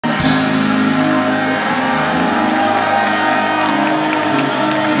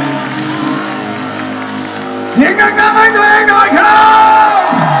เสียงดังๆให้ตัวเองหน่อยครับ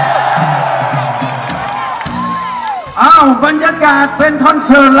อ้าวบรรยากาศเป็นคอนเ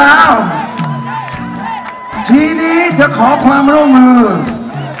สิร์ตแล้วทีนี้จะขอความร่วมมือ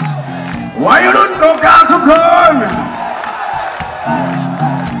วัยรุ่นโกกาทุกคน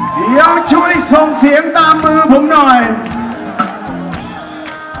เดี๋ยวช่วยส่งเสียงตามมือผมหน่อย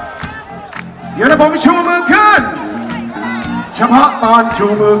เดี๋ยวผมชูมือขึ้นเฉพาะตอนชู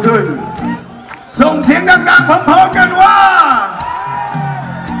มือขึ้นส่งเสียงดังๆพร้อมๆกันว่า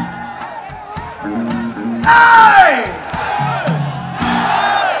ไอ้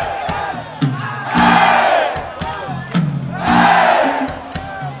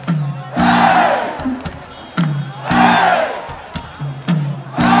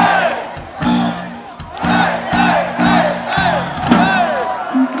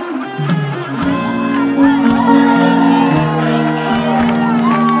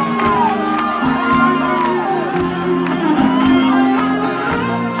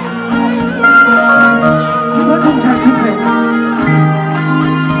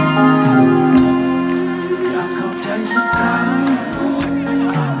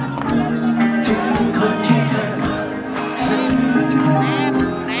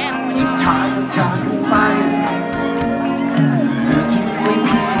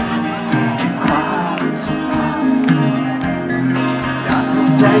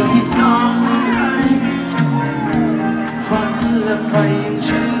ใจที่สองให้ฝันและไฟยัง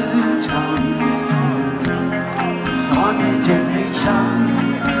ชื่นชมสอนให้เจ็บให้ช้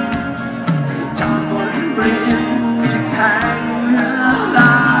ำจากบทเรียนจากแห่งเนื้อล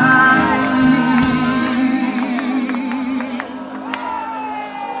าย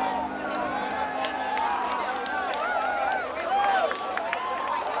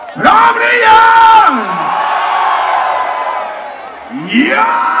พร้อมหรือยังอย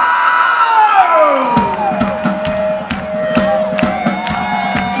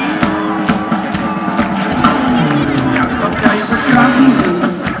ากขอบใจสักครั้งหนึ่ง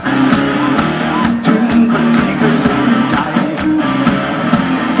ถึงคนที่เคยสนใจ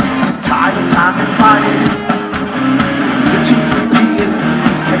สุดท้ายก็จากกันไปก็ทิ้งเพียง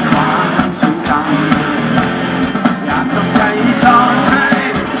แค่ความทรงจำอยากขอบใจที่สอนให้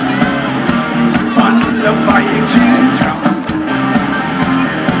ฝันแล้วไฟยังชื่นชม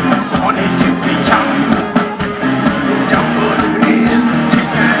สอนให้เจ็บให้ช้ำจำบทเรียนที่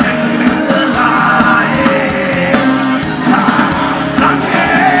แห่งเนื้อลายจากครั้งนี้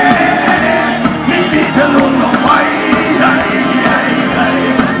ไม่มีเธอลงลงไว้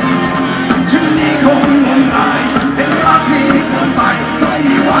ฉันนี้คงงมงายเป็นรักที่เกินไปไม่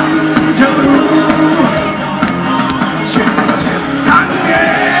มีวันจะรู้ฉันเจ็บครั้งนี้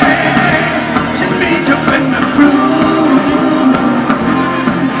ฉันมีเธอเป็นนักครู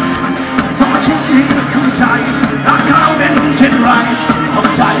ชีวิตก็เข้าใจรักเขาเป็นเช่นไรเข้า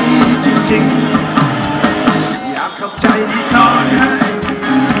ใจจริงๆอยากเข้าใจที่สอนให้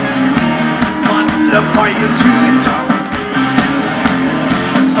ฝันและไฟยังชื่นชม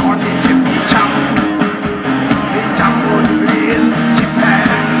สอนให้เจ็บให้ช้ำให้จำบทเรียนที่แพ้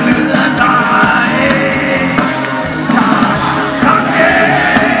เนื้อลายจากครั้งนี้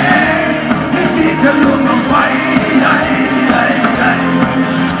ไม่มีเธอลวงเอาไว้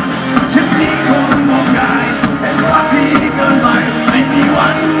ฉันนี้คงมองง่ายแต่รักพี่เกินไปไม่มีวั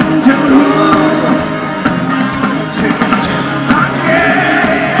นจะรู้ฉันเจ็บครั้งนี้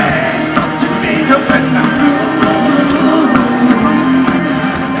ฉันมีเธอเป็นนักรู้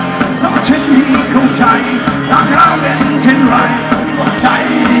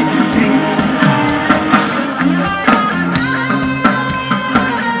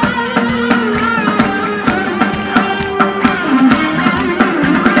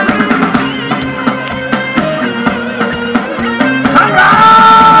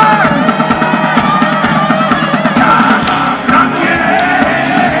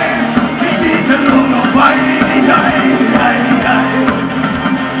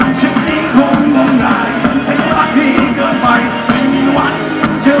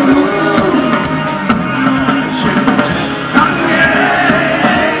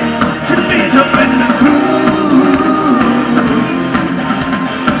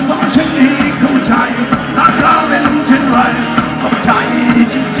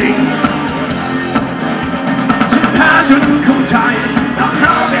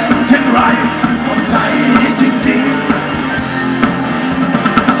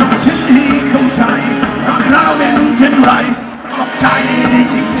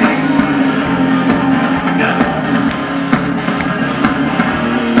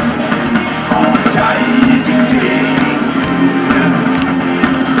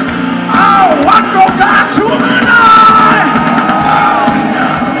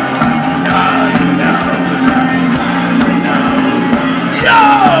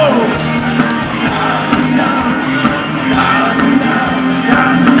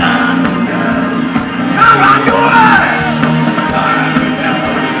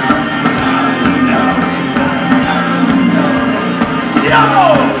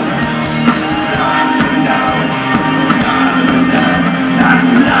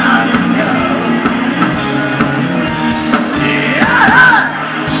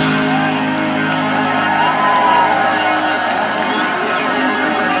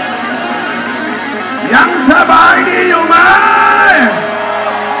ยังสบายดีอยู่ไหม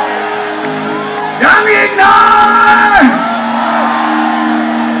ยังอีกหน่อย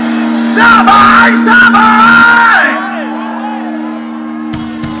สบายสบาย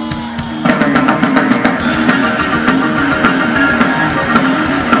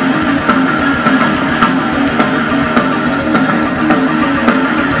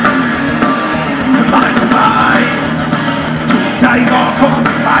สบายสบายถูกใจก็คง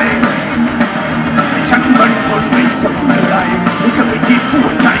ไปฉันเป็นคนไม่สนอะไรไม่เคยคิดปว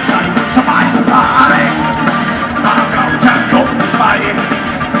ดใจใครสบายสบายหากเราจะคบไป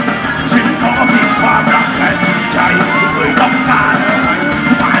ฉันขอเพียงความรักและจริงใจไม่เคยต้องการอะไร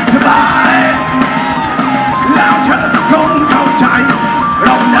สบายสบายแล้วเธอคงเข้าใจเร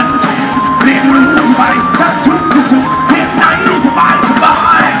านั้นจะเรียนรู้ไปถ้าทุกที่สุดเพียงไหนสบายสบา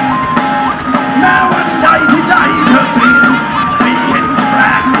ยแม้วันใดที่ใจเธอเปลี่ยนไม่เห็นแปล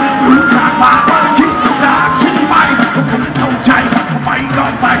กรู้จักบ้างว่าคิดจากฉันไปก็คงเข้าใจไปก็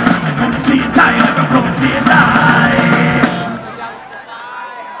ไปคงเสียใจแล้วก็คงเสียดาย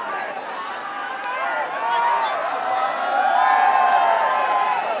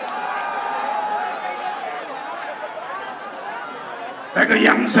แต่ก็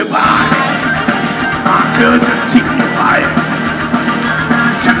ยังสบายหากเธอจะทิ้งไป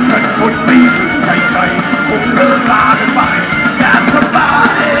ฉันเป็นคนไม่สนใจใครคงเลิกลากันไปแบบสบา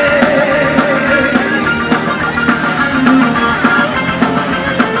ย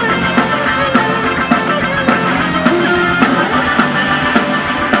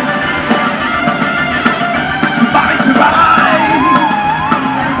สบายสบาย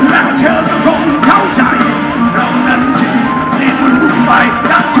แล้วเธอก็คงเข้าใจเรานั้นจะเรียนรู้ไป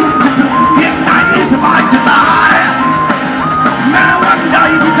ถ้าทุกที่สุดเพียงไหนสบายจะตายแม้วันใด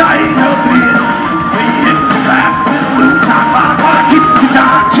ที่ใจเธอเปลี่ยนไม่เห็นจะแปลกรู้จักบ้างว่าคิดที่จา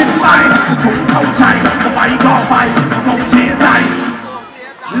กฉันไปก็คงเข้าใจก็ไปก็ไปก็คงเสียใจ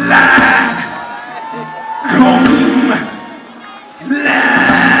และคงและ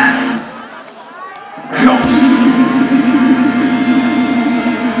คง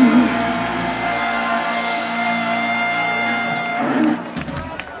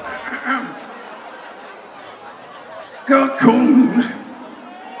ก็คง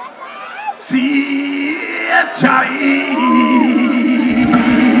เสียใจ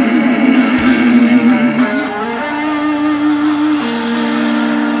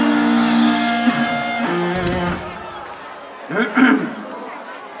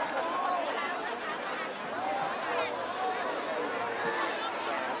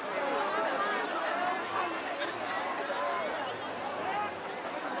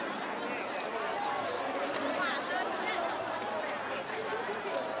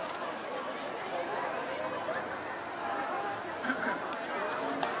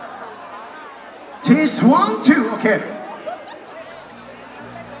Test 1 2 okay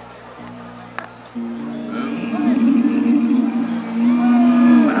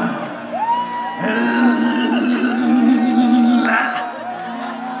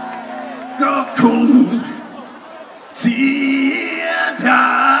ก็คงเสียใจ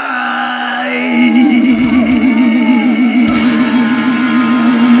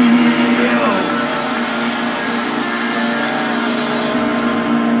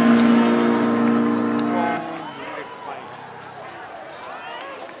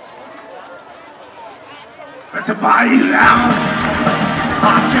สบายอยู่แล้วห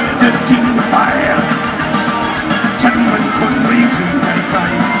ากเธอจะทิ้งไปฉันมันคงไม่ฝืนใจใคร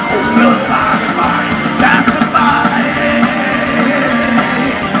คงเลิกลากันไปแบบสบาย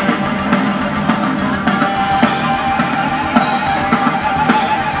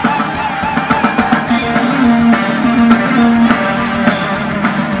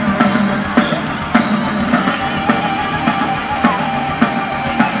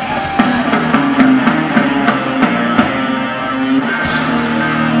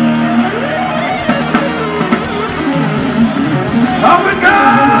ขอบคุณครั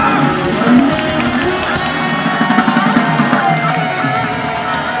บ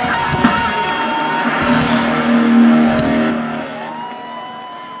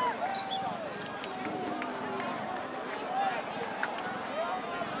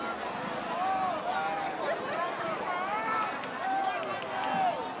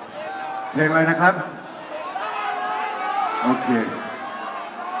เพลงอะไรนะครับโอเค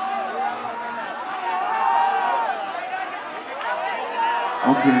โอ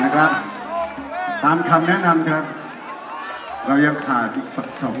เคนะครับตามคำแนะนำครับเรายังขาดอีก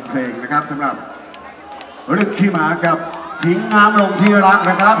2 เพลงนะครับสำหรับเรื่องขี้หมากับทิ้งน้ำลงที่รัก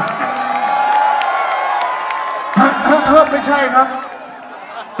นะครับไม่ใช่ครับ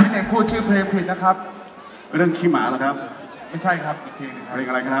พี่เน่งพูดชื่อเพลงผิดนะครับเรื่องขี้หมาเหรอครับไม่ใช่ครับอีกเพลงหนึ่งครับเพลง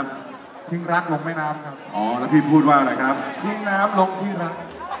อะไรครับทิ้งรักลงแม่น้ำครับอ๋อแล้วพี่พูดว่าอะไรครับทิ้งน้ำลงที่รัก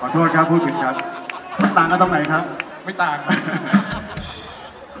ขอโทษครับพูดผิดครับต่างกันตรงไหนครับไม่ต่าง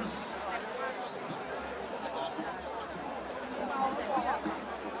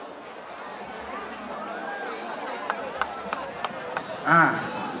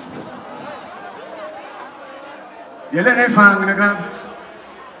เดี๋ยวเล่นให้ฟังนะครับ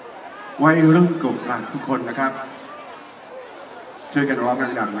วัยรุ่นกบกลางทุกคนนะครับช่วยกันร้อง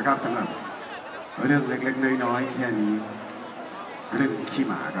ดังๆนะครับสำหรับเรื่องเล็กๆน้อยๆแค่นี้เรื่องขี้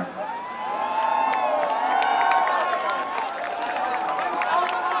หมาครับ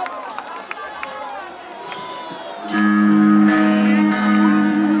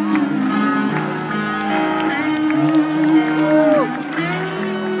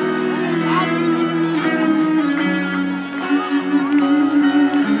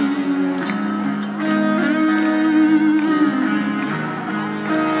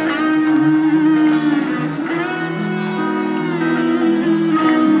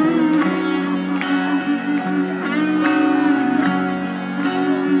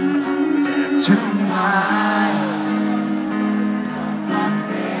ฉันหาย